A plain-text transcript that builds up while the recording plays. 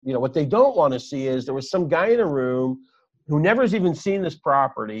what they don't want to see is there was some guy in a room who never has even seen this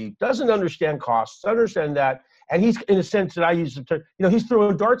property, doesn't understand costs, doesn't understand that, and he's, in a sense that I use the term, he's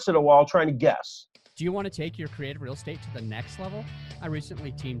throwing darts at a wall trying to guess. Do you want to take your creative real estate to the next level? I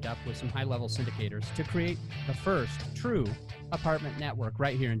recently teamed up with some high-level syndicators to create the first true apartment network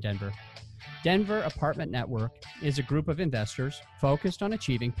right here in Denver. Denver Apartment Network is a group of investors focused on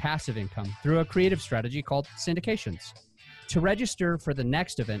achieving passive income through a creative strategy called syndications. To register for the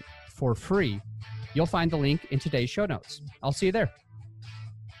next event for free, you'll find the link in today's show notes. I'll see you there.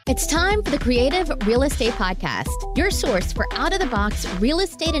 It's time for the Creative Real Estate Podcast, your source for out-of-the-box real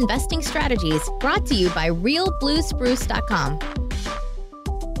estate investing strategies, brought to you by realbluespruce.com.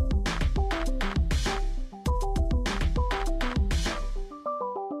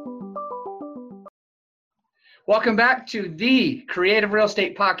 Welcome back to the Creative Real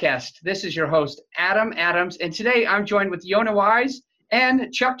Estate Podcast. This is your host, Adam Adams, and today I'm joined with Yonah Wise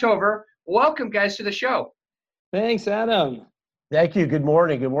and Chuck Tover. Welcome, guys, to the show. Thanks, Adam. Thank you. Good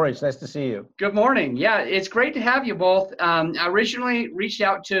morning. Good morning. It's nice to see you. Good morning. Yeah, it's great to have you both. I originally reached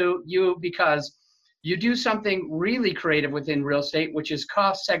out to you because you do something really creative within real estate, which is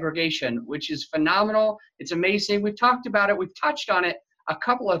cost segregation, which is phenomenal. It's amazing. We've talked about it. We've touched on it a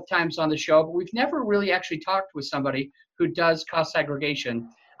couple of times on the show, but we've never really actually talked with somebody who does cost segregation.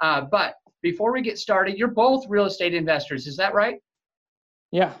 But before we get started, you're both real estate investors. Is that right?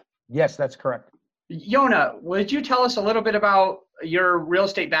 Yeah. Yes, that's correct. Yonah, would you tell us a little bit about your real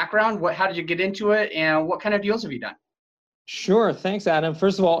estate background? How did you get into it, and what kind of deals have you done? Sure. Thanks, Adam.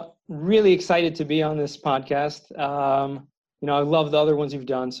 First of all, really excited to be on this podcast. I love the other ones you've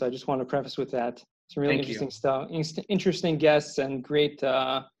done, so I just want to preface with that. Some really interesting stuff, interesting guests, and great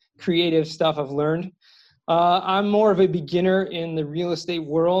creative stuff I've learned. I'm more of a beginner in the real estate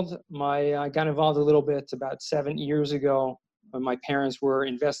world. I got involved a little bit about 7 years ago when my parents were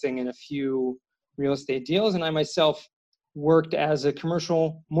investing in a few real estate deals, and I myself worked as a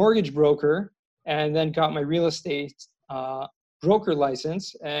commercial mortgage broker and then got my real estate broker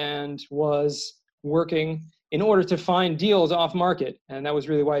license and was working in order to find deals off market. And that was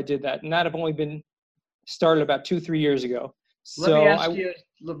really why I did that. And that have only been started about 2-3 years ago. Let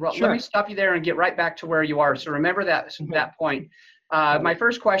me stop you there and get right back to where you are. So remember that point. My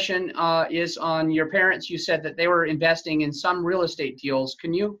first question is on your parents. You said that they were investing in some real estate deals.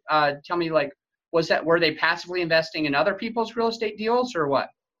 Can you tell me, were they passively investing in other people's real estate deals or what?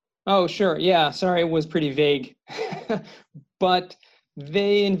 Oh, sure. Yeah. Sorry, it was pretty vague. But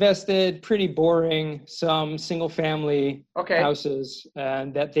they invested pretty boring, some single family houses,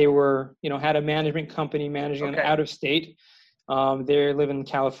 and that they were, had a management company managing them out of state. They live in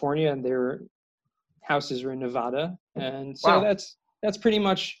California and their houses are in Nevada. And so that's pretty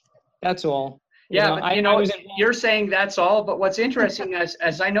much, that's all. Yeah, you're saying that's all, but what's interesting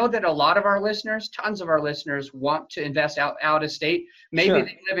as I know that a lot of our listeners, tons of our listeners want to invest out of state. Maybe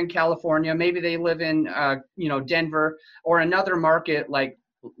they live in California, maybe they live in, Denver or another market like,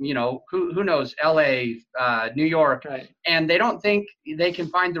 who knows, LA, New York, and they don't think they can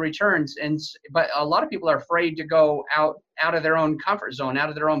find the returns. But a lot of people are afraid to go out of their own comfort zone, out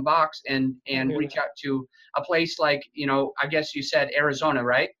of their own box and reach out to a place like, I guess you said Arizona,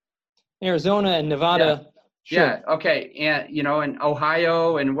 right? Arizona and Nevada. Yeah. Okay. And, and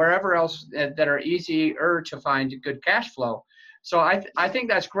Ohio and wherever else that are easier to find good cash flow. So I think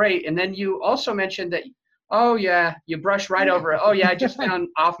that's great. And then you also mentioned that, you brush right over it. Oh yeah, I just found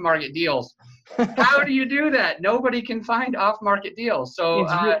off-market deals. How do you do that? Nobody can find off-market deals. So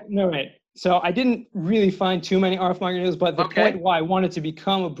So I didn't really find too many off-market deals, but the point why I wanted to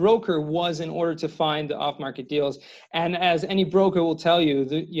become a broker was in order to find the off-market deals. And as any broker will tell you,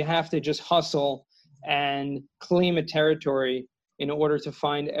 you have to just hustle and claim a territory in order to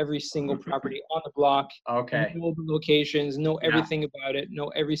find every single property on the block. Know the locations, know everything about it, know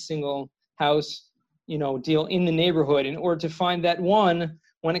every single house, deal in the neighborhood in order to find that one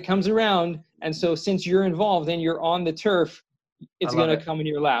when it comes around. And so since you're involved and you're on the turf, it's going to come in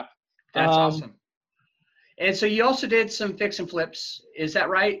your lap. That's awesome. And so you also did some fix and flips. Is that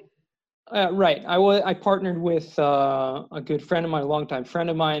right? Right. I partnered with a good friend of mine, a longtime friend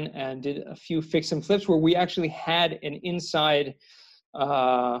of mine, and did a few fix and flips where we actually had an inside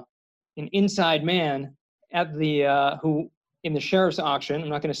man at the who in the sheriff's auction. I'm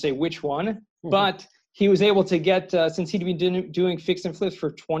not going to say which one, but he was able to get since he'd been doing fix and flips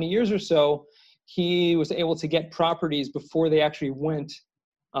for 20 years or so, he was able to get properties before they actually went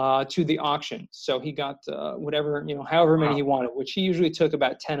to the auction. So he got however many he wanted, which he usually took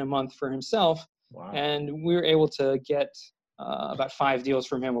about 10 a month for himself. Wow. And we were able to get about 5 deals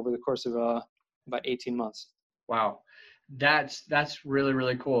from him over the course of about 18 months. Wow. That's really,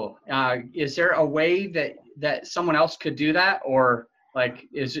 really cool. Is there a way that someone else could do that, or like,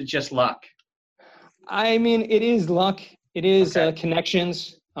 is it just luck? I mean, it is luck. It is Okay.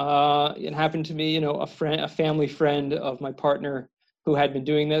 connections. It happened to be, a family friend of my partner who had been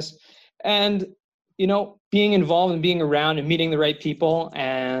doing this, and being involved and being around and meeting the right people,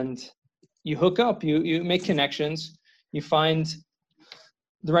 and you hook up, you make connections, you find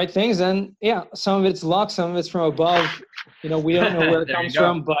the right things, and yeah, some of it's luck, some of it's from above. We don't know where it comes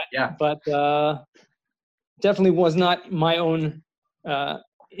from, but definitely was not my own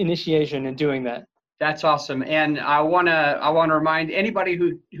initiation in doing that. That's awesome. And I want to remind anybody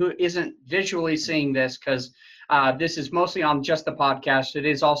who isn't visually seeing this, because this is mostly on just the podcast. It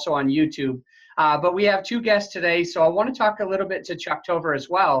is also on YouTube. But we have two guests today, so I want to talk a little bit to Chuck Tover as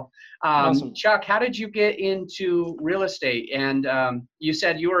well. Awesome. Chuck, how did you get into real estate? And you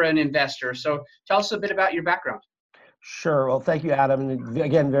said you were an investor, so tell us a bit about your background. Sure. Well, thank you, Adam. And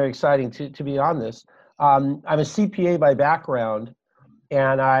again, very exciting to be on this. I'm a CPA by background,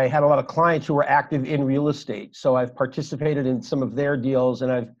 and I had a lot of clients who were active in real estate. So I've participated in some of their deals,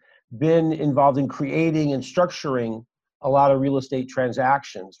 and I've been involved in creating and structuring a lot of real estate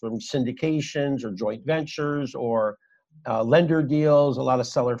transactions, from syndications or joint ventures or lender deals, a lot of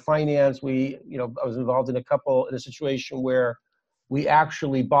seller finance. I was involved in a situation where we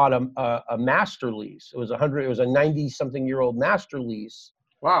actually bought a master lease. It was a 90-something-year-old master lease.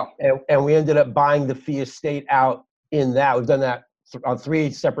 Wow. And we ended up buying the fee estate out in that. We've done that on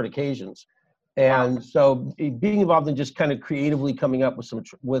 3 separate occasions. And so being involved in just kind of creatively coming up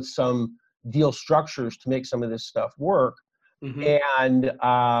with some deal structures to make some of this stuff work, and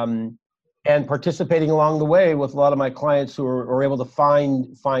participating along the way with a lot of my clients who are able to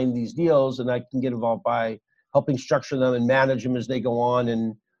find these deals, and I can get involved by helping structure them and manage them as they go on,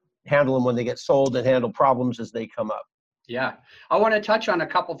 and handle them when they get sold, and handle problems as they come up. Yeah. I want to touch on a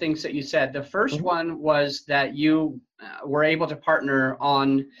couple things that you said. The first one was that you were able to partner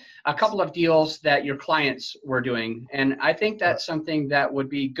on a couple of deals that your clients were doing. And I think that's something that would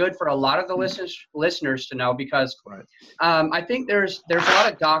be good for a lot of the listeners to know, because I think there's a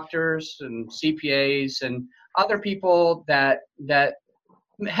lot of doctors and CPAs and other people that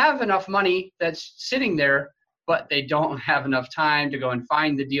have enough money that's sitting there, but they don't have enough time to go and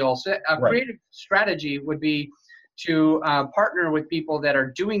find the deal. So a creative strategy would be to partner with people that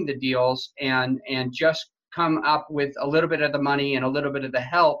are doing the deals and just come up with a little bit of the money and a little bit of the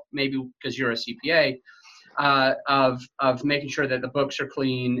help, maybe because you're a CPA, of making sure that the books are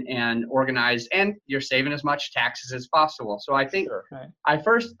clean and organized, and you're saving as much taxes as possible. So I think I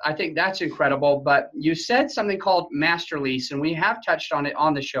think that's incredible. But you said something called master lease, and we have touched on it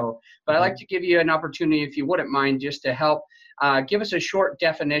on the show, but I'd like to give you an opportunity, if you wouldn't mind, just to help give us a short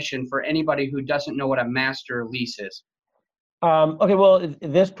definition for anybody who doesn't know what a master lease is. Okay, well, in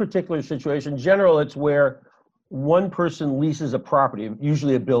this particular situation, in general, it's where one person leases a property,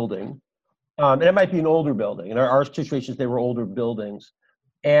 usually a building, and it might be an older building. In our situations, they were older buildings,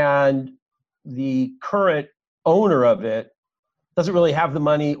 and the current owner of it doesn't really have the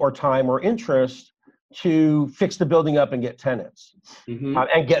money or time or interest to fix the building up and get tenants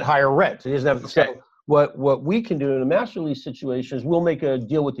and get higher rent. It doesn't have so what we can do in a master lease situation is we'll make a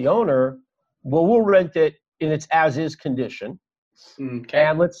deal with the owner. We'll rent it in its as-is condition.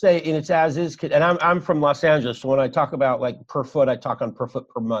 And let's say in its as-is, and I'm from Los Angeles, so when I talk about like per foot, I talk on per foot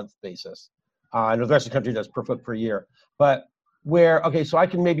per month basis. I know the rest of the country does per foot per year. But so I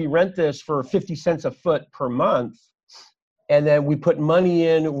can maybe rent this for 50 cents a foot per month, and then we put money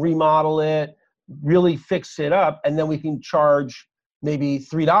in, remodel it, really fix it up, and then we can charge maybe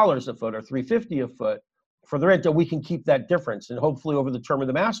 $3 a foot or $3.50 a foot for the rent, and we can keep that difference. And hopefully over the term of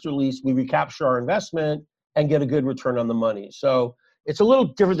the master lease, we recapture our investment and get a good return on the money. So it's a little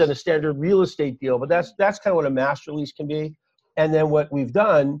different than a standard real estate deal, but that's kind of what a master lease can be. And then what we've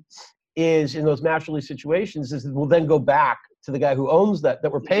done is in those master lease situations is we'll then go back to the guy who owns that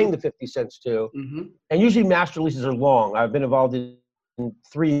we're paying the 50 cents to. And usually master leases are long. I've been involved in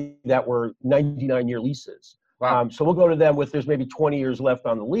 3 that were 99-year leases. Wow. So we'll go to them with there's maybe 20 years left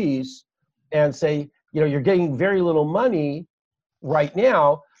on the lease and say, you're getting very little money right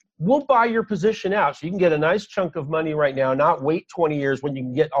now. We'll buy your position out. So you can get a nice chunk of money right now, not wait 20 years when you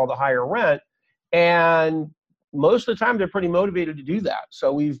can get all the higher rent. And most of the time they're pretty motivated to do that.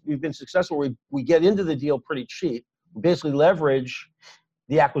 So we've been successful. We get into the deal pretty cheap. We basically leverage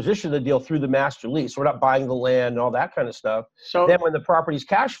the acquisition of the deal through the master lease. We're not buying the land and all that kind of stuff. So then when the property's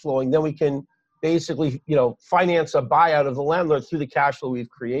cash flowing, then we can basically, finance a buyout of the landlord through the cash flow we've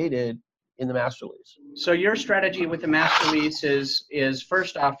created in the master lease. So your strategy with the master lease is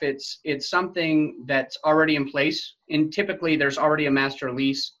first off, it's something that's already in place, and typically there's already a master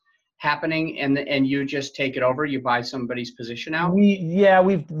lease happening, and you just take it over. You buy somebody's position out.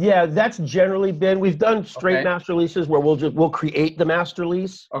 That's generally been, we've done straight master leases where we'll create the master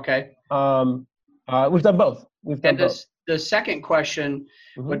lease. Okay. We've done both. The second question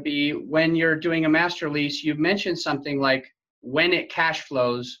would be, when you're doing a master lease, you've mentioned something like when it cash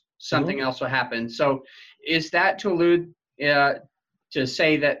flows, something else will happen. So is that to allude to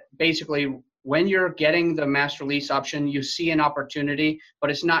say that basically when you're getting the master lease option, you see an opportunity, but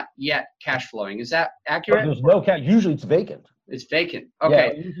it's not yet cash flowing? Is that accurate? There's no cash. Usually it's vacant. It's vacant. Okay.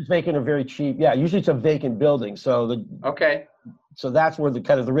 Yeah, usually it's vacant or very cheap. Yeah, usually it's a vacant building. So so that's where the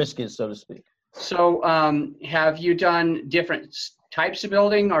kind of the risk is, so to speak. So have you done different types of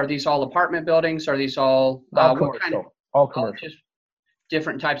building? Are these all apartment buildings? Are these all commercial? All commercial. Just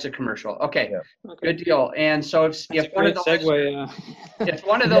different types of commercial. Okay, good deal. And so if one of the if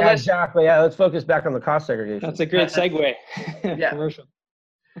one of the exactly. Yeah, let's focus back on the cost segregation. That's a great segue. Commercial.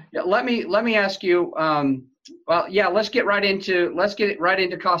 Yeah, let me ask you. Let's get right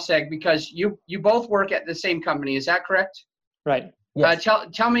into cost seg, because you both work at the same company. Is that correct? Right. Yes.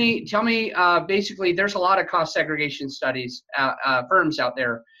 Tell me. Basically, there's a lot of cost segregation studies firms out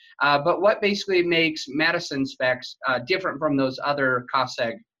there, but what basically makes Madison Specs different from those other cost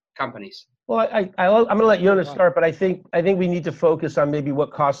seg companies? Well, I'm going to let Jonas start, but I think we need to focus on maybe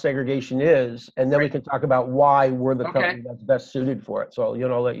what cost segregation is, and then we can talk about why we're the company that's best suited for it. So,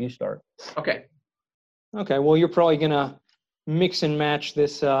 I'll let you start. Okay. Okay. Well, you're probably going to mix and match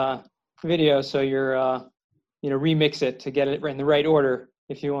this video, so you're remix it to get it in the right order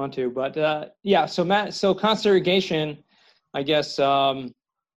if you want to. But so cost segregation, I guess,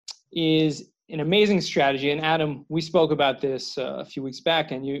 is an amazing strategy. And Adam, we spoke about this a few weeks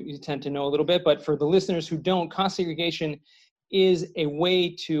back, and you tend to know a little bit. But for the listeners who don't, cost segregation is a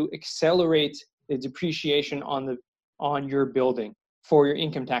way to accelerate the depreciation on your building for your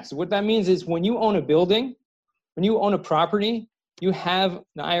income taxes. What that means is when you own a building, when you own a property, you have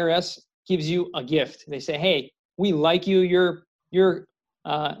the IRS gives you a gift. They say, hey, we like you. You're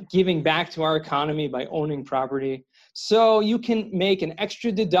giving back to our economy by owning property. So you can make an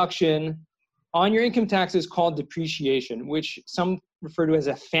extra deduction on your income taxes called depreciation, which some refer to as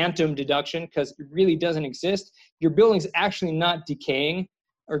a phantom deduction because it really doesn't exist. Your building's actually not decaying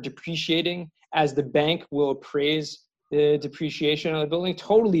or depreciating as the bank will appraise the depreciation on the building.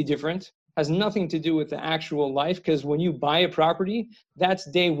 Totally different. Has nothing to do with the actual life, because when you buy a property, that's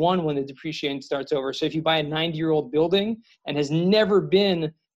day one when the depreciation starts over. So if you buy a 90-year-old building and has never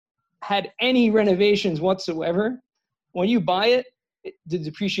had any renovations whatsoever, when you buy it, the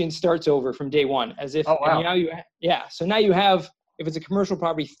depreciation starts over from day one, as if So now you have, if it's a commercial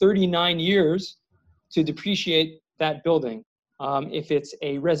property, 39 years to depreciate that building. If it's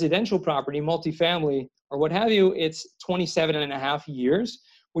a residential property, multifamily, or what have you, it's 27 and a half years,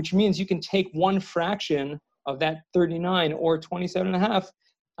 which means you can take one fraction of that 39 or 27 and a half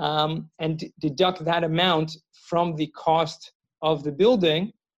and deduct that amount from the cost of the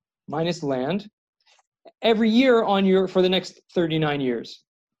building minus land every year for the next 39 years.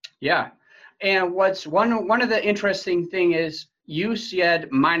 Yeah. And what's one of the interesting thing is you said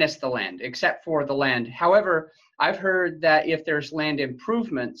minus the land, except for the land. However, I've heard that if there's land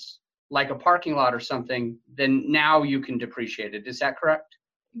improvements, like a parking lot or something, then now you can depreciate it. Is that correct?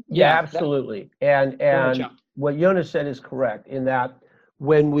 Yeah, absolutely. And what Jonas said is correct in that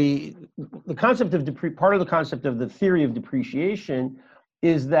when the concept of part of the concept of the theory of depreciation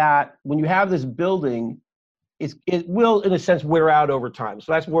is that when you have this building, it will, in a sense, wear out over time.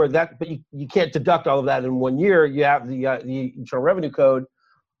 So that's where but you can't deduct all of that in 1 year. You have the Internal Revenue Code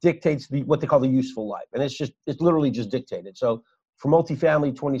dictates what they call the useful life. And it's literally just dictated. So for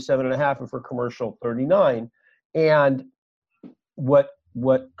multifamily, 27 and a half, and for commercial, 39. And what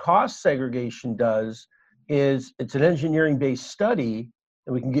cost segregation does is it's an engineering-based study,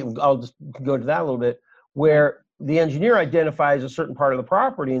 and I'll just go into that a little bit, where the engineer identifies a certain part of the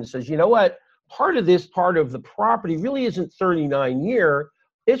property and says, you know what, part of the property really isn't 39 year,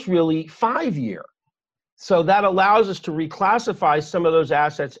 it's really 5 year. So that allows us to reclassify some of those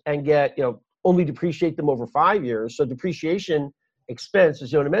assets and get, only depreciate them over 5 years. So depreciation expense,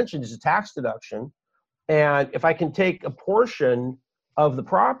 as Yona mentioned, is a tax deduction. And if I can take a portion of the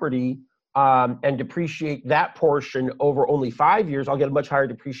property and depreciate that portion over only 5 years, I'll get a much higher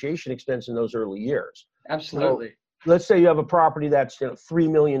depreciation expense in those early years. Absolutely. So let's say you have a property that's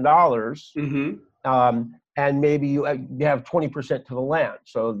 $3 million, and maybe you have 20% to the land.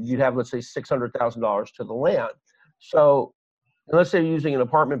 So you'd have, let's say, $600,000 to the land. So let's say you're using an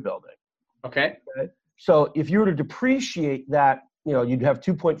apartment building. Okay. So if you were to depreciate that, you'd have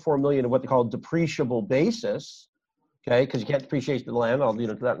 2.4 million of what they call depreciable basis, okay, because you can't depreciate the land. I'll get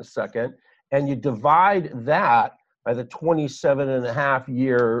into that in a second. And you divide that by the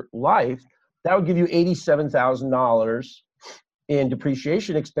 27.5-year life, that would give you $87,000 in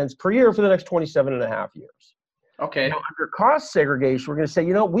depreciation expense per year for the next 27.5 years. Okay. Now, under cost segregation, we're going to say,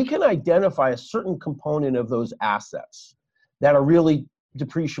 we can identify a certain component of those assets that are really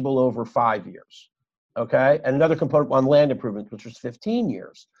depreciable over 5 years, okay? And another component on land improvements, which was 15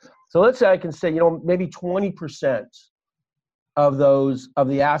 years. So let's say I can say, maybe 20% of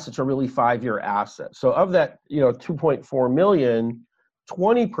the assets are really 5-year assets. So of that, 2.4 million,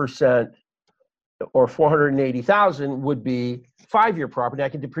 20% or 480,000 would be 5-year property. I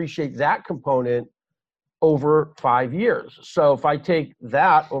can depreciate that component over 5 years. So if I take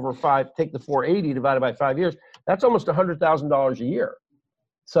that over take the 480 divided by 5 years, that's almost $100,000 a year.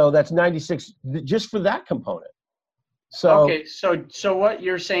 So that's 96 just for that component. So okay, so what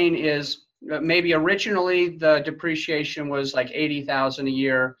you're saying is maybe originally the depreciation was like 80,000 a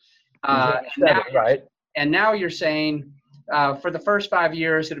year, and now you're saying for the first 5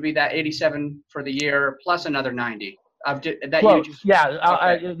 years it'll be that 87 for the year plus another 90. Let me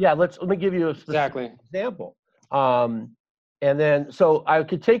give you a specific example. And then, so I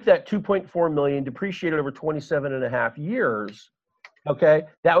could take that 2.4 million, depreciate it over 27.5 years. Okay,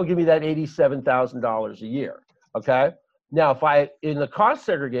 that would give me that $87,000 a year. Okay, now in the cost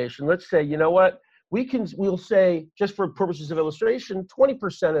segregation, let's say, we'll say, just for purposes of illustration,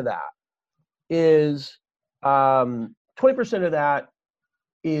 20% of that is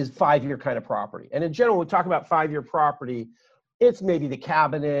 5-year kind of property. And in general, when we talk about 5-year property, it's maybe the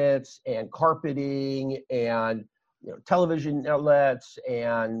cabinets and carpeting and television outlets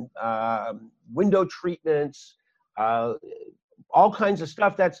and window treatments, all kinds of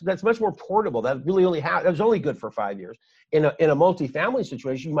stuff that's much more portable. That really that's only good for 5 years. In a multifamily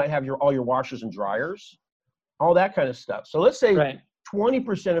situation, you might have all your washers and dryers, all that kind of stuff. So let's say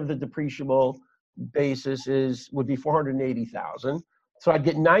 20% of the depreciable basis would be 480,000. So I'd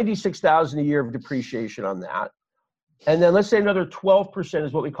get 96,000 a year of depreciation on that. And then let's say another 12%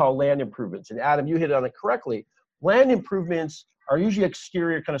 is what we call land improvements. And Adam, you hit on it correctly. Land improvements are usually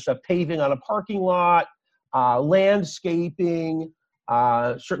exterior kind of stuff, paving on a parking lot, landscaping,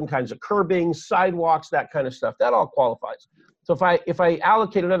 certain kinds of curbing, sidewalks, that kind of stuff. That all qualifies. So if I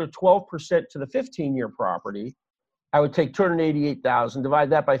allocate another 12% to the 15-year property, I would take 288,000, divide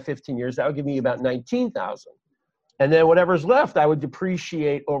that by 15 years. That would give me about 19,000. And then whatever's left, I would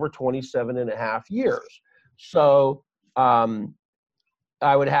depreciate over 27.5 years. So I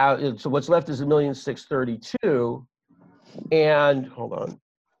would have, so what's left is $1,632,000. And hold on.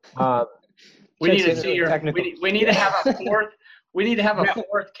 We need to see we need to have a fourth. We need to have a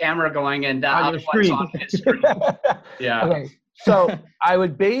fourth camera going and on your screen. On his screen. Yeah. Okay. So I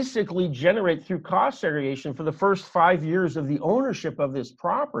would basically generate through cost segregation for the first 5 years of the ownership of this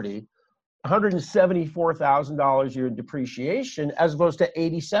property, $174,000 a year in depreciation, as opposed to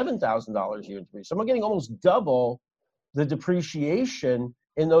 $87,000 a year in depreciation. So I'm getting almost double the depreciation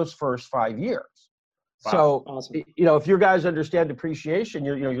in those first 5 years. Wow. So, awesome. If your guys understand depreciation,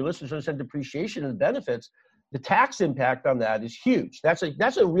 your listeners understand depreciation and the benefits, the tax impact on that is huge. That's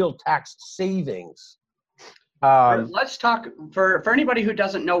a real tax savings. Let's talk for anybody who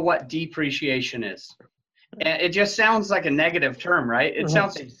doesn't know what depreciation is. It just sounds like a negative term, right? It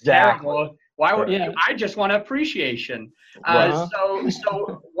sounds terrible. Why would I just want appreciation?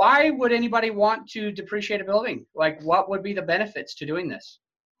 So why would anybody want to depreciate a building? Like, what would be the benefits to doing this?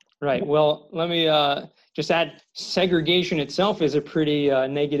 Right. Well, let me just add, segregation itself is a pretty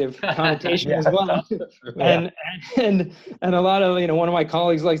negative connotation as well. And a lot of, one of my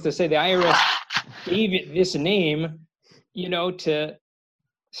colleagues likes to say the IRS gave it this name, to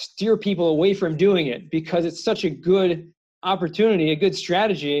steer people away from doing it because it's such a good opportunity, a good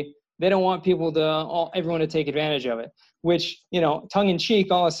strategy. They don't want everyone to take advantage of it, which, tongue in cheek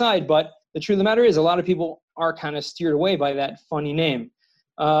all aside, but the truth of the matter is a lot of people are kind of steered away by that funny name.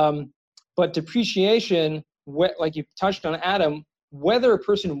 But depreciation, like you touched on, Adam, whether a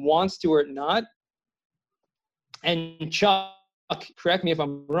person wants to or not, and Chuck, correct me if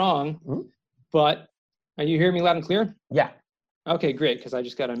I'm wrong, but are you hearing me loud and clear? Yeah. Okay, great, because I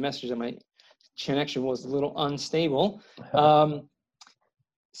just got a message that my connection was a little unstable.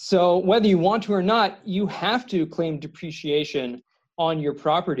 So whether you want to or not, you have to claim depreciation on your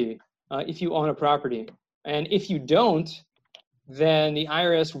property if you own a property. And if you don't, then the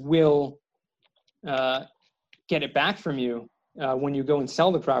IRS will get it back from you when you go and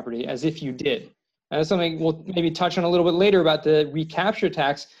sell the property as if you did. And that's something we'll maybe touch on a little bit later about the recapture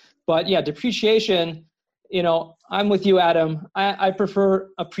tax. But yeah, depreciation, I'm with you, Adam. I prefer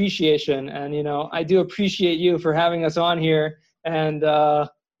appreciation. And, I do appreciate you for having us on here. And,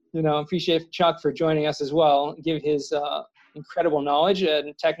 appreciate Chuck for joining us as well, give his incredible knowledge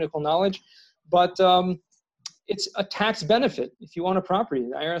and technical knowledge. But it's a tax benefit. If you own a property,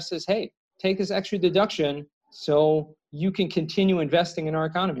 the IRS says, hey, take this extra deduction so you can continue investing in our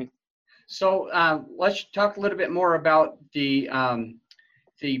economy. So let's talk a little bit more about the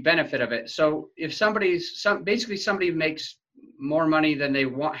benefit of it. So if somebody makes more money than they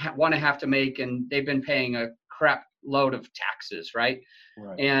want to have to make, and they've been paying a crap load of taxes, right?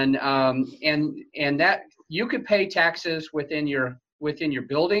 Right. And that you could pay taxes within your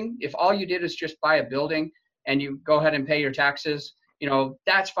building. If all you did is just buy a building and you go ahead and pay your taxes,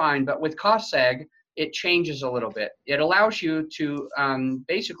 that's fine. But with cost seg, it changes a little bit. It allows you to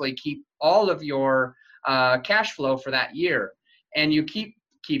basically keep all of your cash flow for that year, and you keep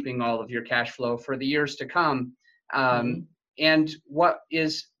keeping all of your cash flow for the years to come. And what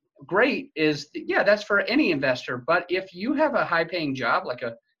is great is, that's for any investor. But if you have a high-paying job,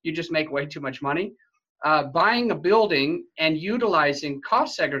 you just make way too much money, buying a building and utilizing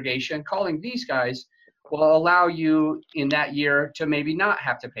cost segregation, calling these guys, will allow you in that year to maybe not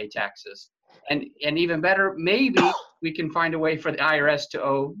have to pay taxes. And even better, maybe we can find a way for the IRS to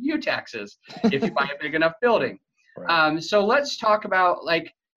owe you taxes if you buy a big enough building. Right. So let's talk about,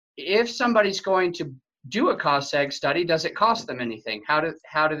 if somebody's going to do a cost seg study, does it cost them anything? How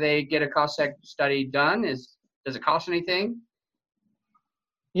do they get a cost seg study done? Does it cost anything?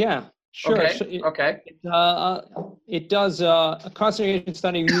 Yeah, sure. Okay. It does. A cost segregation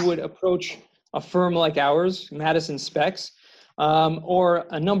study, you would approach a firm like ours, Madison Specs, or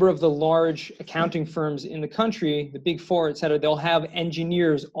a number of the large accounting firms in the country, the Big Four, et cetera. They'll have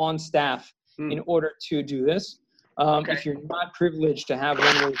engineers on staff in order to do this. If you're not privileged to have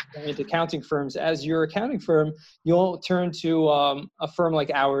one of those giant accounting firms as your accounting firm, you'll turn to a firm like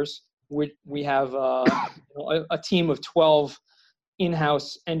ours. We have a team of 12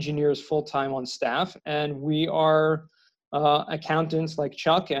 in-house engineers full-time on staff, and we are accountants like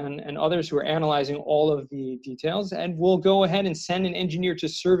Chuck and others who are analyzing all of the details, and we'll go ahead and send an engineer to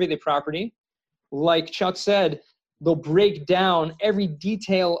survey the property. Like Chuck said, they'll break down every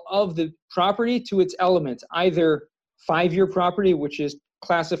detail of the property to its elements, either 5-year property, which is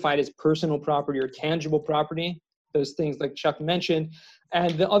classified as personal property, or tangible property, those things like Chuck mentioned.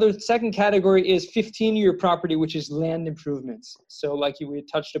 And the second category is 15-year property, which is land improvements. So like we had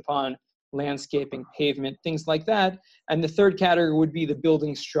touched upon, landscaping, pavement, things like that. And the third category would be the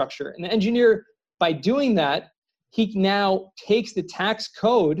building structure. And the engineer, by doing that, he now takes the tax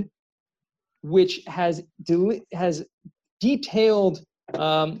code, which has detailed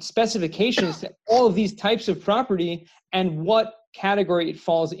specifications to all of these types of property and what category it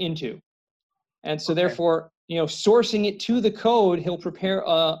falls into. And so therefore, sourcing it to the code, he'll prepare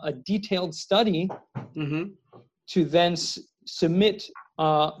a detailed study to then submit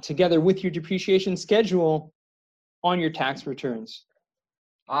together with your depreciation schedule on your tax returns.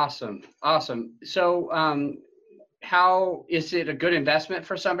 Awesome. So how is it a good investment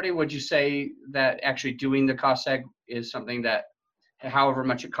for somebody? Would you say that actually doing the cost seg is something that, however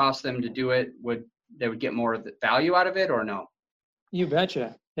much it costs them to do it, they would get more of the value out of it, or no? You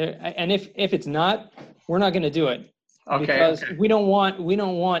betcha. And if it's not, we're not going to do it. Because we don't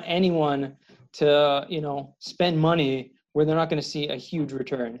want anyone to spend money where they're not going to see a huge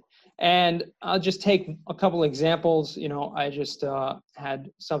return. And I'll just take a couple examples. I just had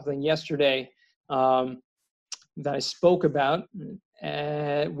something yesterday that I spoke about,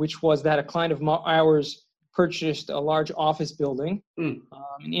 which was that a client of ours purchased a large office building in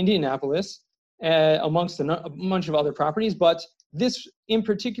Indianapolis, amongst a bunch of other properties. But this in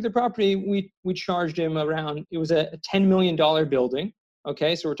particular property, we charged him around, it was a $10 million building.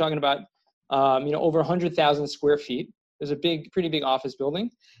 Okay, so we're talking about over 100,000 square feet. There's a pretty big office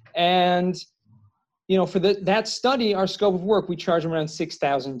building. And for that study, our scope of work, we charge him around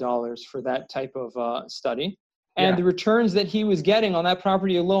 $6,000 for that type of study. And the returns that he was getting on that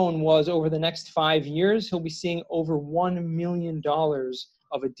property alone was, over the next 5 years, he'll be seeing over $1 million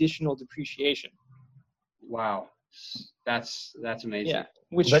of additional depreciation. Wow. That's amazing. Yeah.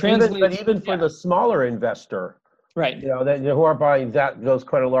 Even for the smaller investor, right, who are buying those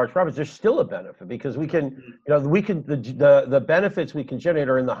quite a large properties, there's still a benefit, because we can, the benefits we can generate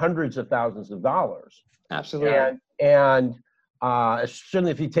are in the hundreds of thousands of dollars. Absolutely. And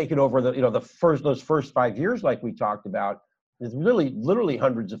certainly if you take it over those first 5 years, like we talked about, it's really literally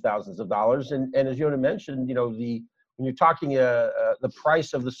hundreds of thousands of dollars. And as Yona mentioned, when you're talking the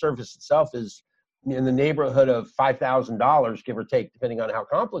price of the service itself is in the neighborhood of $5,000, give or take, depending on how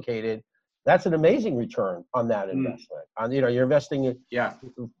complicated, that's an amazing return on that investment. You're investing $4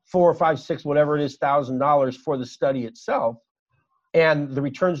 or $5, $6, whatever it is, $1,000 for the study itself, and the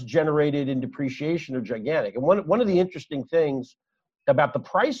returns generated in depreciation are gigantic. And one of the interesting things about the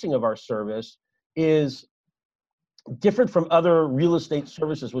pricing of our service is different from other real estate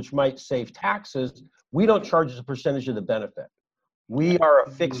services, which might save taxes. We don't charge as a percentage of the benefit. We are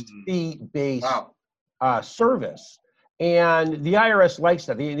a fixed fee-based service. And the IRS likes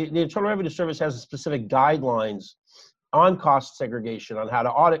that. The Internal Revenue Service has specific guidelines on cost segregation, on how to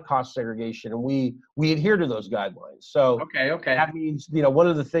audit cost segregation, and we adhere to those guidelines. So that means, one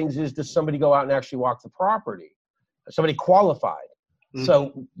of the things is, does somebody go out and actually walk the property? Somebody qualified.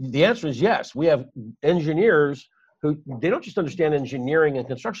 So the answer is yes. We have engineers who, they don't just understand engineering and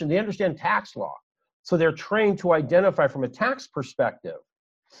construction, they understand tax law. So they're trained to identify from a tax perspective,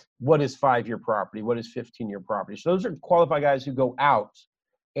 what is 5-year property, what is 15-year property. So those are qualified guys who go out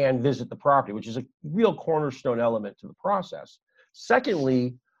and visit the property, which is a real cornerstone element to the process.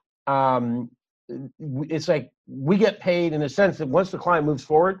 Secondly, it's like we get paid in the sense that once the client moves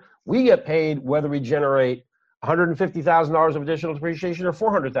forward, we get paid whether we generate $150,000 of additional depreciation or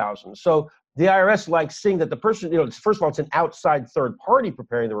 $400,000. So the IRS likes seeing that the person, first of all, it's an outside third party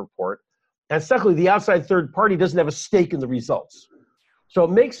preparing the report. And secondly, the outside third party doesn't have a stake in the results. So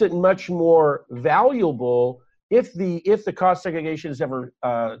it makes it much more valuable if the cost segregation is ever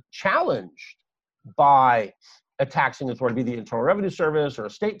challenged by a taxing authority, be the Internal Revenue Service or a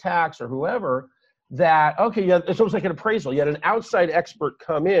state tax or whoever, that, it's almost like an appraisal. You had an outside expert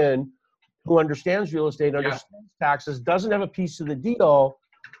come in who understands real estate, understands taxes, doesn't have a piece of the deal.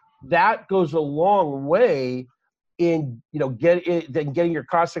 That goes a long way in getting your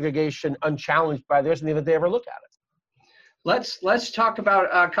cost segregation unchallenged by this, and even if they ever look at it. Let's talk about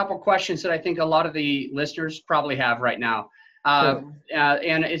a couple questions that I think a lot of the listeners probably have right now. And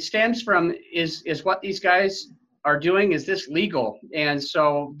it stems from, is what these guys are doing, is this legal? And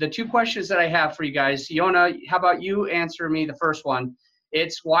so the two questions that I have for you guys, Yona, how about you answer me the first one?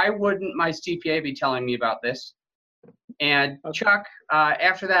 It's, why wouldn't my CPA be telling me about this? And Chuck,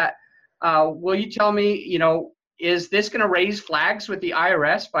 after that, will you tell me, is this going to raise flags with the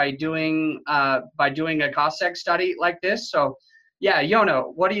IRS by doing a cost seg study like this? So, yeah,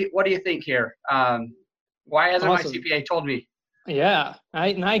 Yona, what do you think here? Why hasn't my CPA told me? Yeah,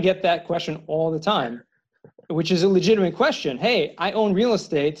 I get that question all the time, which is a legitimate question. Hey, I own real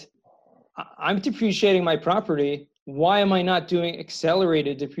estate. I'm depreciating my property. Why am I not doing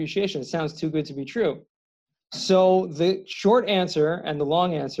accelerated depreciation? It sounds too good to be true. So the short answer and the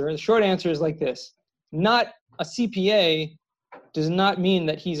long answer, the short answer is like this. Not a CPA does not mean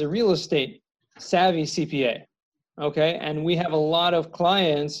that he's a real estate savvy CPA, okay? And we have a lot of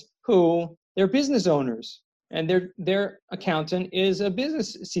clients who, they're business owners, and their accountant is a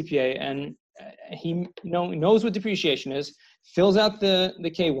business CPA, and he knows what depreciation is, fills out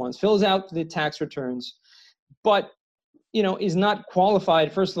the K-1s, fills out the tax returns, but is not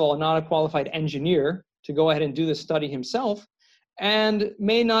qualified, first of all, not a qualified engineer to go ahead and do the study himself, and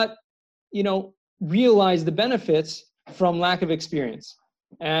may not, realize the benefits from lack of experience.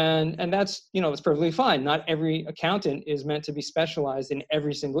 And that's, it's perfectly fine. Not every accountant is meant to be specialized in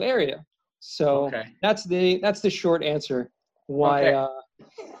every single area. So that's the short answer. Why,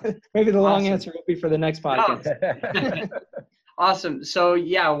 maybe the long answer will be for the next podcast. Awesome. So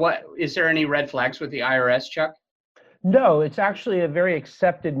is there any red flags with the IRS, Chuck? No, it's actually a very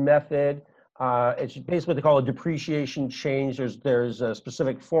accepted method. It's basically what they call a depreciation change. There's a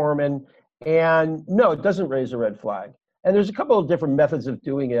specific form, and no, it doesn't raise a red flag. And there's a couple of different methods of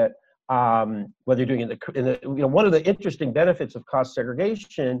doing it. Whether you're doing it one of the interesting benefits of cost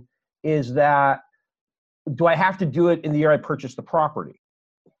segregation is that, do I have to do it in the year I purchased the property?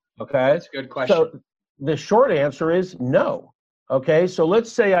 Okay, that's a good question. So the short answer is no. Okay, so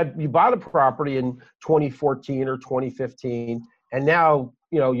let's say you bought a property in 2014 or 2015, and now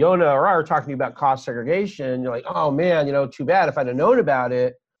Yona or I are talking about cost segregation. You're like, oh man, too bad. If I'd have known about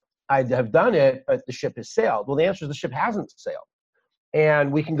it, I'd have done it, but the ship has sailed. Well, the answer is the ship hasn't sailed.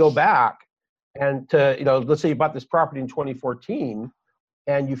 And we can go back and let's say you bought this property in 2014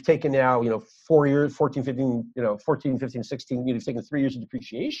 and you've taken now, 4 years, 14, 15, 16, you've taken 3 years of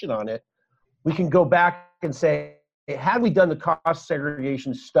depreciation on it. We can go back and say, had we done the cost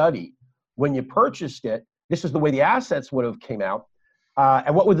segregation study when you purchased it, this is the way the assets would have came out.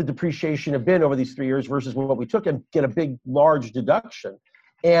 And what would the depreciation have been over these 3 years versus what we took, and get a big, large deduction.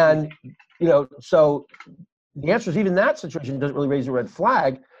 And, so the answer is, even that situation doesn't really raise a red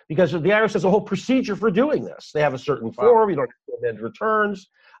flag, because the IRS has a whole procedure for doing this. They have a certain form, you don't have to amend returns.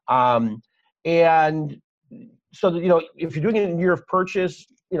 And so that, if you're doing it in year of purchase,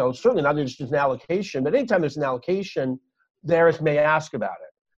 certainly not just an allocation, but anytime there's an allocation, the IRS may ask about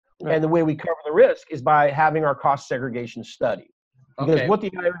it. Right. And the way we cover the risk is by having our cost segregation study. Because what the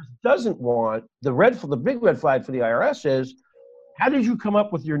IRS doesn't want, the big red flag for the IRS is, how did you come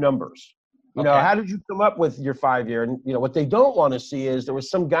up with your numbers? How did you come up with your 5-year? And, what they don't want to see is there was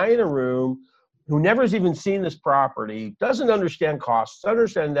some guy in a room who never has even seen this property, doesn't understand costs,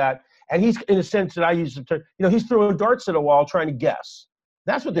 understand that. And he's, in a sense that I use the term, he's throwing darts at a wall trying to guess.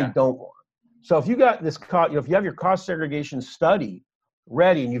 That's what they don't want. So if you got this, if you have your cost segregation study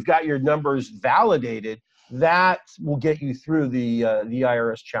ready and you've got your numbers validated, that will get you through the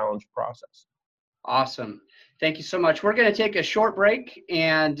IRS challenge process. Awesome. Thank you so much. We're going to take a short break,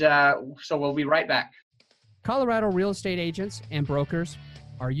 and so we'll be right back. Colorado real estate agents and brokers,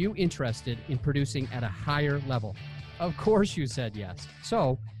 are you interested in producing at a higher level? Of course you said yes.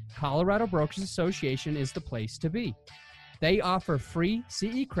 So Colorado Brokers Association is the place to be. They offer free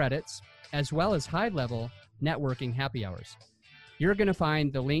CE credits as well as high-level networking happy hours. You're going to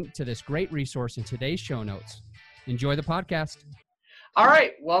find the link to this great resource in today's show notes. Enjoy the podcast. All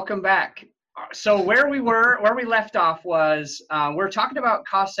right, welcome back. So where we left off was we're talking about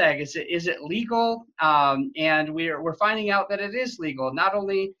cost seg. Is it legal? And we're finding out that it is legal. Not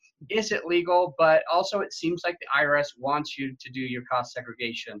only is it legal, but also it seems like the IRS wants you to do your cost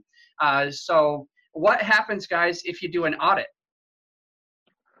segregation. So what happens, guys, if you do an audit?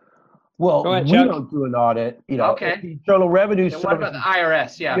 Well, we don't do an audit. Okay. The Internal Revenue Service. What about the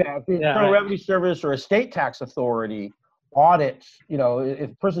IRS? Yeah. If the Internal Revenue Service or a state tax authority audits,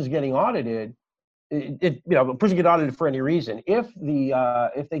 if a person's getting audited, a person get audited for any reason. If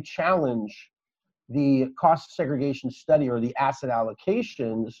they challenge the cost segregation study or the asset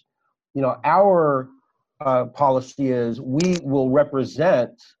allocations, our policy is we will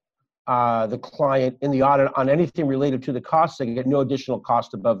represent the client in the audit on anything related to the cost seg at no additional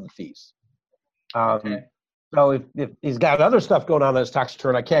cost above the fees. So if he's got other stuff going on his tax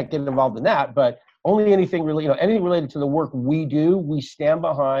return, I can't get involved in that, but only anything really, anything related to the work we do, we stand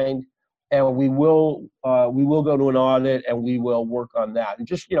behind, and we will go to an audit and we will work on that. And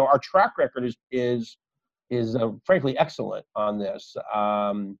just, our track record is frankly excellent on this.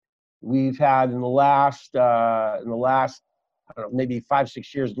 We've had in the last I don't know, maybe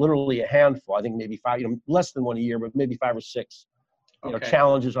 5-6 years, literally a handful. I think maybe 5, less than one a year, but maybe 5 or 6,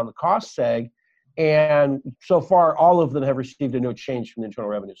 challenges on the cost seg. And so far, all of them have received a no change from the Internal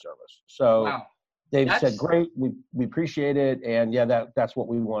Revenue Service. So they've said, great, we appreciate it. And that's what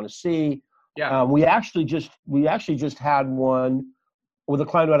we want to see. Yeah. We actually just had one with a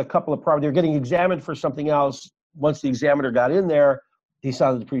client who had a couple of properties. They were getting examined for something else. Once the examiner got in there, he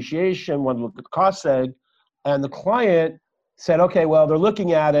saw the depreciation, wanted to look at the cost seg, and the client said, okay, well, they're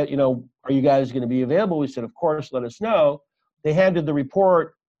looking at it, are you guys going to be available? We said, of course, let us know. They handed the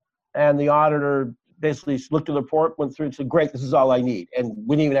report, and the auditor basically looked at the report, went through and said, great, this is all I need. And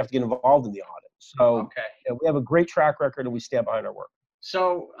we didn't even have to get involved in the audit. So we have a great track record, and we stand behind our work.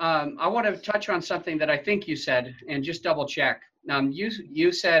 So I want to touch on something that I think you said, and just double check.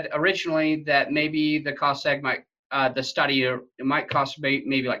 You said originally that maybe the cost seg the study, it might cost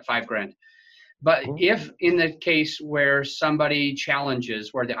maybe like $5,000. But if in the case where somebody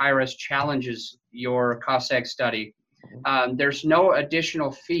where the IRS challenges your cost seg study, there's no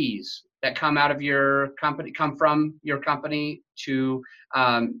additional fees that come from your company to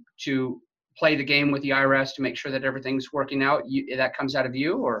play the game with the IRS to make sure that everything's working out. That comes out of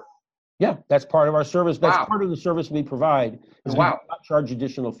you, or? Yeah, that's part of our service. That's part of the service we provide. Is we not charge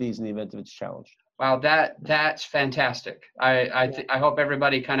additional fees in the event of it's challenged. Wow, that's fantastic. I hope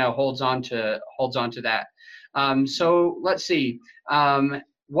everybody kind of holds on to that. So let's see.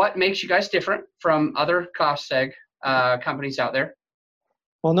 What makes you guys different from other cost seg companies out there?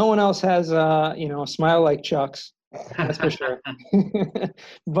 Well, no one else has a smile like Chuck's. That's for sure.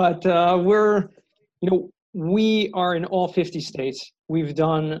 But we are in all 50 states. We've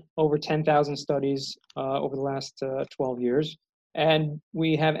done over 10,000 studies over the last 12 years, and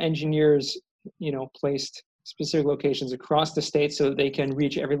we have engineers placed specific locations across the state so that they can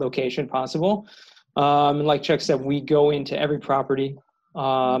reach every location possible. And like Chuck said, we go into every property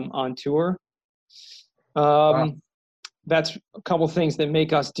on tour. That's a couple things that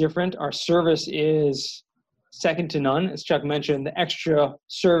make us different. Our service is second to none. As Chuck mentioned, the extra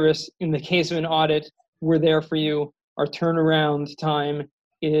service in the case of an audit, we're there for you. Our turnaround time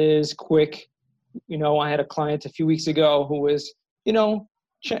is quick. I had a client a few weeks ago who was,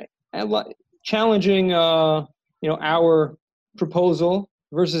 challenging, our proposal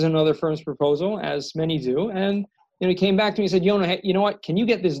versus another firm's proposal, as many do. And, he came back to me and said, you know what, can you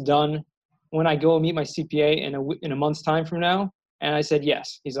get this done when I go meet my CPA in a month's time from now? And I said,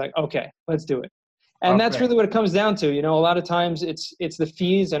 yes. He's like, okay, let's do it. And that's really what it comes down to. You know, a lot of times it's the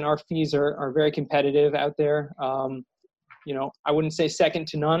fees, and our fees are very competitive out there. You know, I wouldn't say second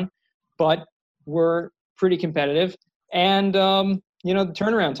to none, but we're pretty competitive. And, you know, the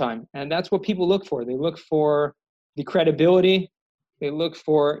turnaround time. And that's what people look for. They look for the credibility. They look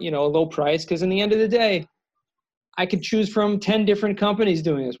for, you know, a low price. Because in the end of the day, I could choose from 10 different companies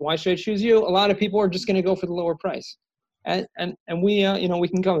doing this. Why should I choose you? A lot of people are just going to go for the lower price. And we, you know, we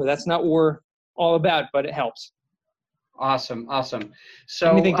can cover. That's not what we're all about, but it helps. Awesome.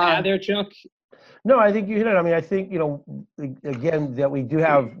 So anything to add there, Chuck? No, I think you hit it. I mean, I think, you know, again, that we do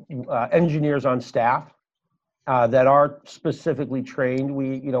have engineers on staff that are specifically trained.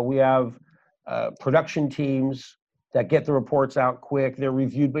 We have production teams that get the reports out quick. They're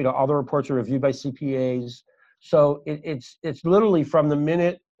reviewed, you know, all the reports are reviewed by CPAs. So it's literally from the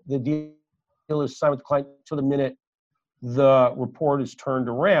minute the deal is signed with the client to the minute the report is turned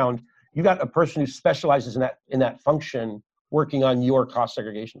around. You got a person who specializes in that function working on your cost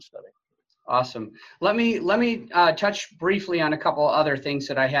segregation study. Awesome. Let me touch briefly on a couple other things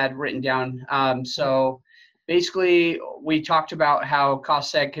that I had written down. So basically, we talked about how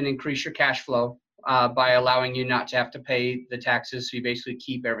cost seg can increase your cash flow by allowing you not to have to pay the taxes. So you basically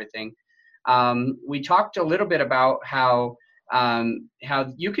keep everything. We talked a little bit about how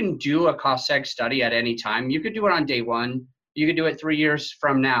you can do a cost seg study at any time. You could do it on day one. You could do it 3 years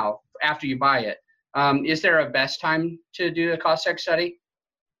from now after you buy it. Is there a best time to do a cost seg study?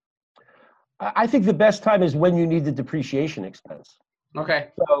 I think the best time is when you need the depreciation expense. Okay.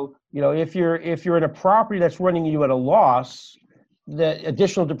 So, you know, if you're in a property that's running you at a loss, the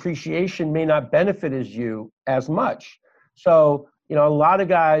additional depreciation may not benefit you as much. So, you know, a lot of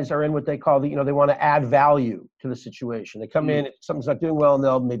guys are in what they call they want to add value to the situation. They come in, something's not doing well, and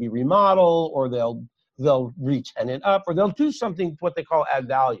they'll maybe remodel, or they'll re-tenant up, or they'll do something, what they call add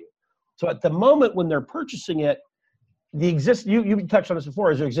value. So at the moment when they're purchasing it, you touched on this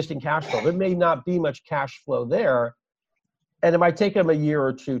before, is there existing cash flow? There may not be much cash flow there, and it might take them a year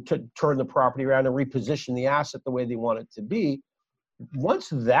or two to turn the property around and reposition the asset the way they want it to be. Once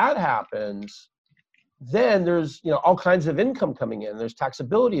that happens, then there's all kinds of income coming in. There's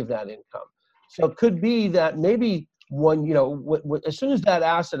taxability of that income. So it could be that maybe as soon as that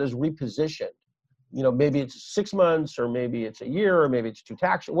asset is repositioned, maybe it's 6 months, or maybe it's a year, or maybe it's 2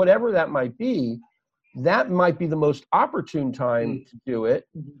 tax, whatever that might be the most opportune time to do it,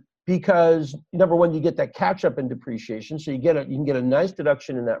 because number one, you get that catch up in depreciation. So you can get a nice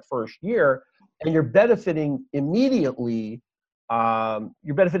deduction in that first year, and you're benefiting immediately.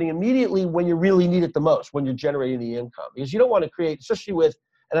 You're benefiting immediately when you really need it the most, when you're generating the income, because you don't want to create, especially with,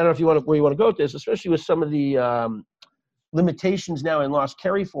 and I don't know where you want to go with this, especially with some of the limitations now in loss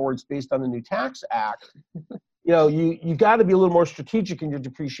carry forwards based on the new tax act. You got to be a little more strategic in your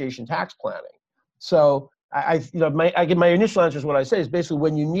depreciation tax planning. So my initial answer is what I say is basically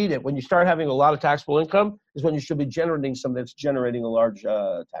when you need it, when you start having a lot of taxable income, is when you should be generating something that's generating a large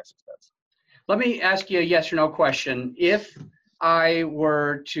tax expense. Let me ask you a yes or no question. If I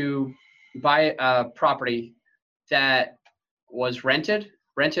were to buy a property that was rented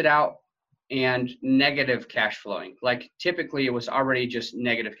out, and negative cash flowing, like typically it was already just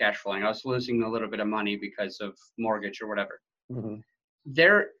negative cash flowing, I was losing a little bit of money because of mortgage or whatever.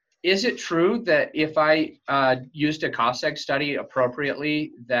 Is it true that if I used a cost seg study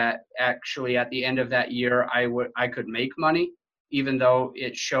appropriately, that actually at the end of that year I could make money, even though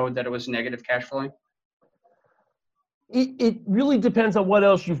it showed that it was negative cash flowing? It really depends on what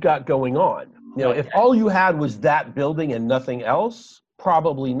else you've got going on. If all you had was that building and nothing else,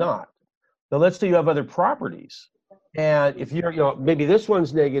 probably not. But let's say you have other properties, and if you're, maybe this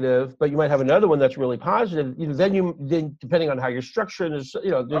one's negative, but you might have another one that's really positive. Then depending on how you're structured,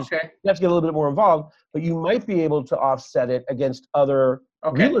 you have to get a little bit more involved. But you might be able to offset it against other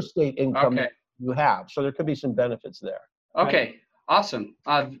real estate income that you have. So there could be some benefits there. Okay, awesome.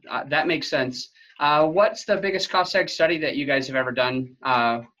 That makes sense. What's the biggest cost seg study that you guys have ever done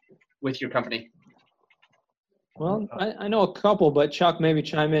with your company? Well, I know a couple, but Chuck, maybe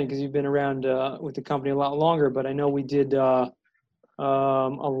chime in because you've been around with the company a lot longer. But I know we did a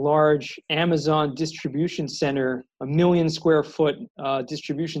large Amazon distribution center, 1 million square foot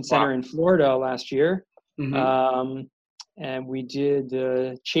distribution center in Florida last year. And we did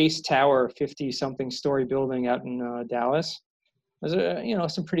the Chase Tower, 50-something story building out in Dallas. Those are,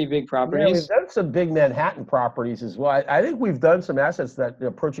 some pretty big properties. Yeah, we've done some big Manhattan properties as well. I think we've done some assets that are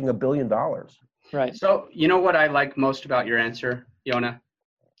approaching $1 billion. Right. So what I like most about your answer, Yona,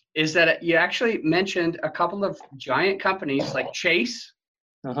 is that you actually mentioned a couple of giant companies like Chase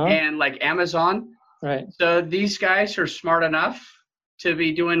and like Amazon. Right. So these guys are smart enough to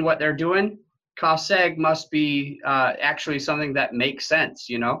be doing what they're doing. Cost seg must be actually something that makes sense,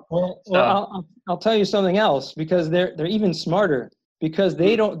 you know. Well, I'll tell you something else, because they're even smarter, because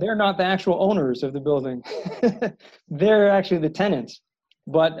they're not the actual owners of the building. They're actually the tenants.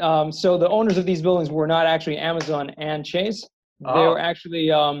 But so the owners of these buildings were not actually Amazon and Chase. They were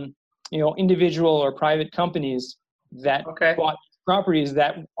actually individual or private companies that bought properties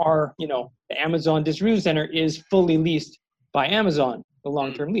that are, the Amazon distribution center is fully leased by Amazon, the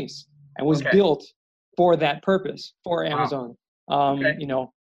long-term lease, and was built for that purpose, for Amazon.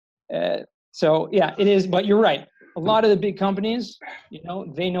 So yeah, it is, but you're right. A lot of the big companies,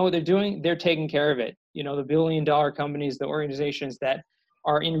 they know what they're doing. They're taking care of it. The $1 billion companies, the organizations that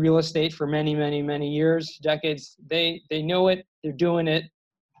are in real estate for many, many, many years, decades, they know it. They're doing it.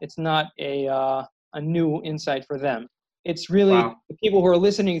 It's not a new insight for them. It's really the people who are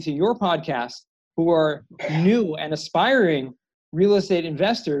listening to your podcast who are new and aspiring real estate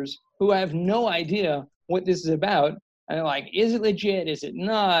investors who have no idea what this is about. And they're like, is it legit? Is it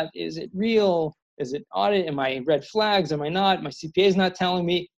not? Is it real? Is it audit? Am I red flags? Am I not? My CPA is not telling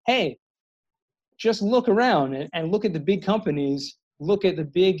me. Hey, just look around and look at the big companies. Look at the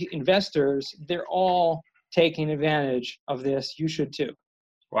big investors. They're all taking advantage of this. You should too.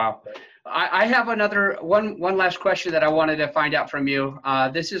 Wow. I have another one last question that I wanted to find out from you.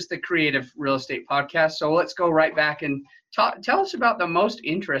 This is the Creative Real Estate Podcast. So let's go right back and tell us about the most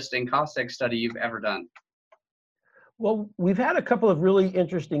interesting cost seg study you've ever done. Well, we've had a couple of really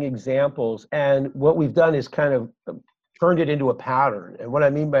interesting examples, and what we've done is kind of turned it into a pattern. And what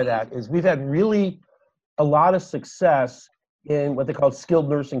I mean by that is we've had really a lot of success in what they call skilled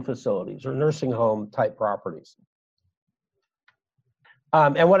nursing facilities or nursing home type properties.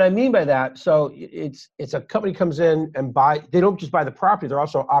 And what I mean by that, so it's a company comes in and they don't just buy the property, they're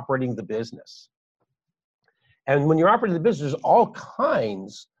also operating the business. And when you're operating the business, there's all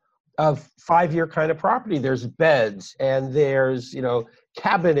kinds of 5-year kind of property. There's beds and there's,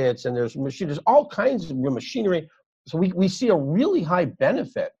 cabinets and there's machines, there's all kinds of machinery. So we see a really high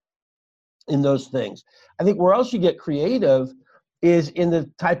benefit in those things. I think where else you get creative is in the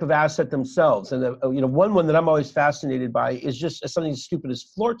type of asset themselves. And one that I'm always fascinated by is just something as stupid as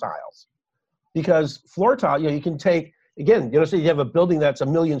floor tiles. Because floor tile, you can take, again, say you have a building that's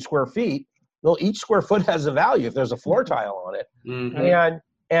 1 million square feet. Well, each square foot has a value if there's a floor tile on it. Mm-hmm.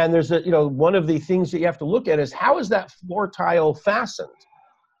 And there's one of the things that you have to look at is how is that floor tile fastened?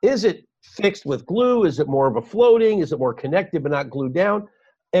 Is it fixed with glue? Is it more of a floating? Is it more connected but not glued down?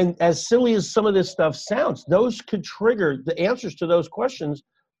 And as silly as some of this stuff sounds, those could trigger, the answers to those questions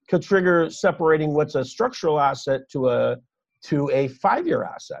could trigger separating what's a structural asset to a 5-year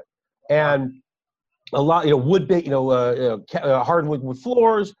asset. And a lot, wood, hardwood with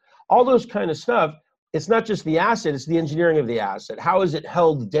floors, all those kind of stuff. It's not just the asset, it's the engineering of the asset. How is it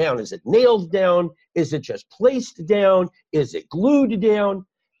held down? Is it nailed down? Is it just placed down? Is it glued down?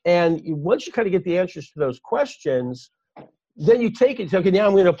 And once you kind of get the answers to those questions, then you take it, okay, now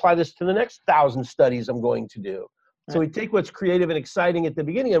I'm going to apply this to the next 1,000 studies I'm going to do. Right. So we take what's creative and exciting at the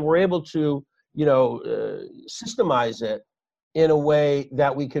beginning, and we're able to, systemize it in a way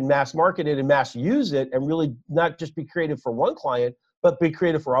that we can mass market it and mass use it, and really not just be creative for one client, but be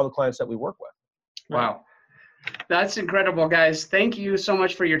creative for all the clients that we work with. Wow. That's incredible, guys. Thank you so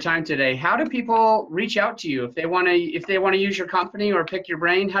much for your time today. How do people reach out to you if they want to use your company or pick your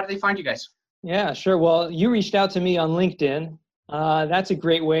brain? How do they find you guys? Yeah, sure. Well, you reached out to me on LinkedIn. That's a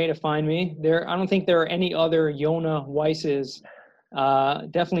great way to find me. I don't think there are any other Yona Weisses,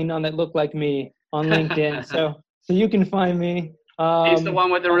 definitely none that look like me on LinkedIn. so you can find me. He's the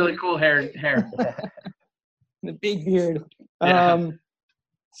one with the really cool hair. The big beard. Yeah.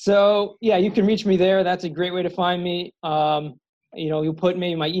 So yeah, you can reach me there. That's a great way to find me. You'll put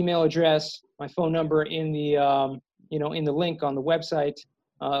maybe my email address, my phone number in the in the link on the website.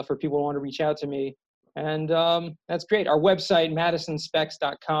 For people who want to reach out to me. And that's great. Our website,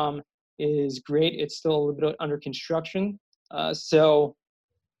 madisonspecs.com, is great. It's still a little bit under construction. So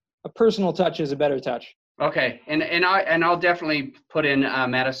a personal touch is a better touch. Okay. And I'll definitely put in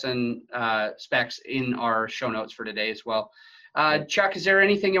Madison Specs in our show notes for today as well. Chuck, is there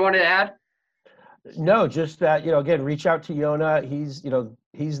anything you wanted to add? No, just that, again, reach out to Yona.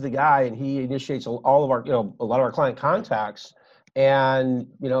 He's the guy, and he initiates all of our, a lot of our client contacts. And,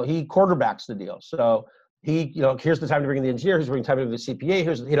 he quarterbacks the deal. So he, here's the time to bring in the engineer, here's the time to bring in the CPA,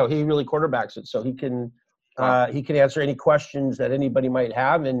 here's, he really quarterbacks it. So he can answer any questions that anybody might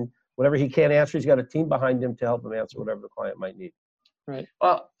have, and whatever he can't answer, he's got a team behind him to help him answer whatever the client might need. Right.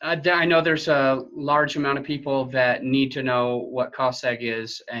 Well, I know there's a large amount of people that need to know what cost seg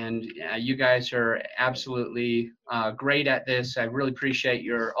is, and you guys are absolutely great at this. I really appreciate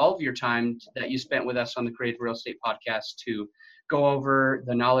all of your time that you spent with us on the Creative Real Estate Podcast to go over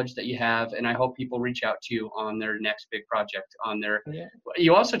the knowledge that you have, and I hope people reach out to you on their next big project.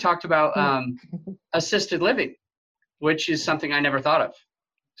 You also talked about assisted living, which is something I never thought of.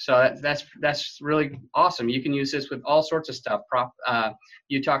 So that's really awesome. You can use this with all sorts of stuff.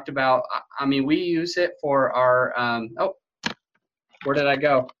 You talked about, we use it for our, where did I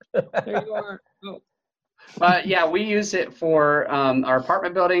go? There you are. Oh. Yeah, we use it for our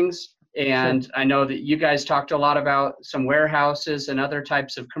apartment buildings. And sure. I know that you guys talked a lot about some warehouses and other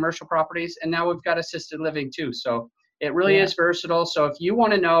types of commercial properties. And now we've got assisted living too. So it really is versatile. So if you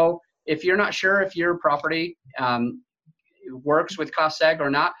want to know, if you're not sure if your property works with cost seg or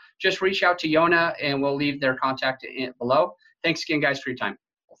not, just reach out to Yona and we'll leave their contact below. Thanks again, guys, for your time.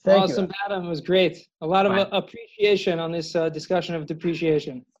 Awesome, Adam. It was great. A lot of appreciation on this discussion of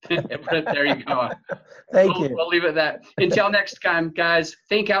depreciation. There you go. Thank you. We'll leave it at that. Until next time, guys,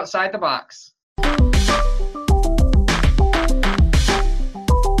 think outside the box.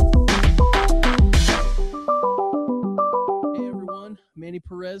 Hey, everyone. Manny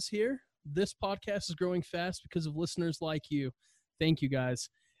Perez here. This podcast is growing fast because of listeners like you. Thank you, guys.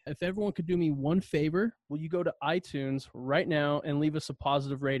 If everyone could do me one favor, will you go to iTunes right now and leave us a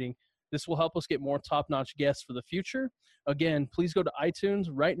positive rating? This will help us get more top-notch guests for the future. Again, please go to iTunes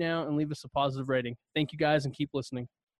right now and leave us a positive rating. Thank you, guys, and keep listening.